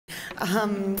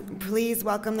Please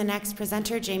welcome the next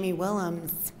presenter, Jamie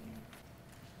Willems.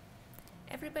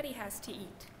 Everybody has to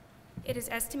eat. It is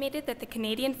estimated that the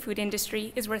Canadian food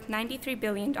industry is worth $93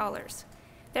 billion.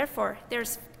 Therefore, there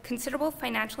is considerable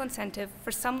financial incentive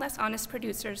for some less honest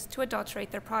producers to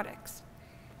adulterate their products.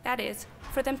 That is,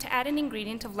 for them to add an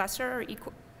ingredient of lesser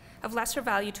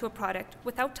value to a product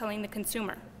without telling the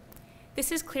consumer.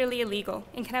 This is clearly illegal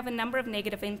and can have a number of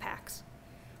negative impacts.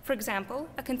 For example,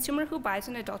 a consumer who buys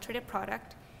an adulterated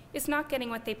product is not getting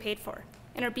what they paid for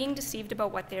and are being deceived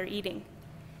about what they are eating.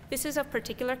 This is of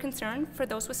particular concern for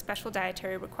those with special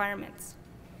dietary requirements.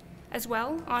 As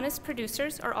well, honest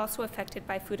producers are also affected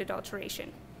by food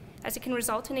adulteration, as it can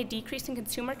result in a decrease in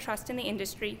consumer trust in the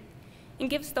industry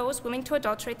and gives those willing to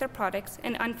adulterate their products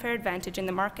an unfair advantage in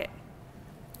the market.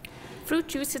 Fruit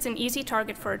juice is an easy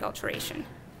target for adulteration.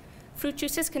 Fruit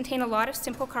juices contain a lot of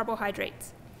simple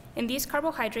carbohydrates, and these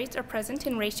carbohydrates are present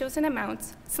in ratios and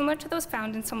amounts similar to those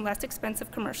found in some less expensive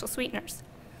commercial sweeteners.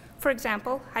 For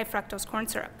example, high fructose corn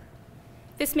syrup.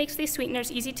 This makes these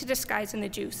sweeteners easy to disguise in the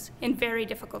juice and very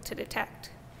difficult to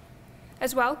detect.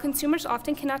 As well, consumers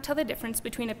often cannot tell the difference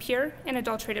between a pure and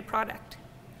adulterated product.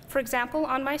 For example,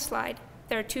 on my slide,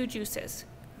 there are two juices.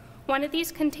 One of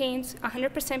these contains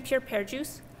 100% pure pear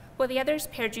juice, while the other is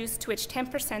pear juice to which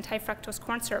 10% high fructose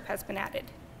corn syrup has been added.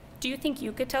 Do you think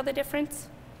you could tell the difference?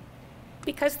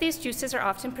 Because these juices are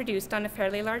often produced on a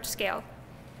fairly large scale,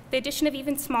 the addition of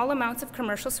even small amounts of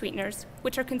commercial sweeteners,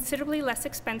 which are considerably less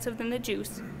expensive than the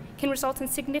juice, can result in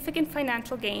significant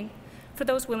financial gain for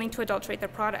those willing to adulterate their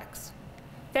products.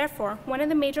 Therefore, one of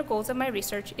the major goals of my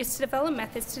research is to develop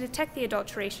methods to detect the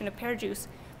adulteration of pear juice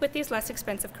with these less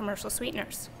expensive commercial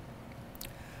sweeteners.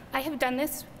 I have done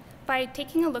this by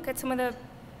taking a look at some of the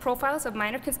profiles of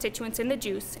minor constituents in the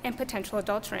juice and potential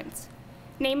adulterants,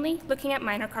 namely looking at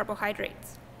minor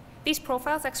carbohydrates. These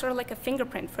profiles act sort of like a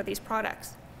fingerprint for these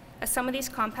products, as some of these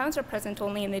compounds are present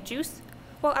only in the juice,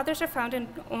 while others are found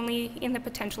only in the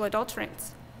potential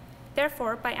adulterants.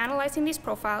 Therefore, by analyzing these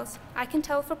profiles, I can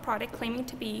tell if a product claiming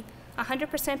to be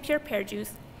 100% pure pear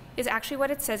juice is actually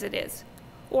what it says it is,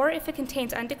 or if it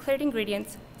contains undeclared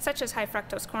ingredients such as high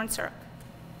fructose corn syrup.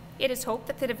 It is hoped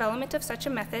that the development of such a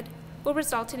method will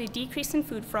result in a decrease in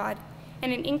food fraud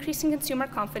and an increase in consumer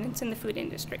confidence in the food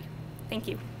industry. Thank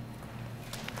you.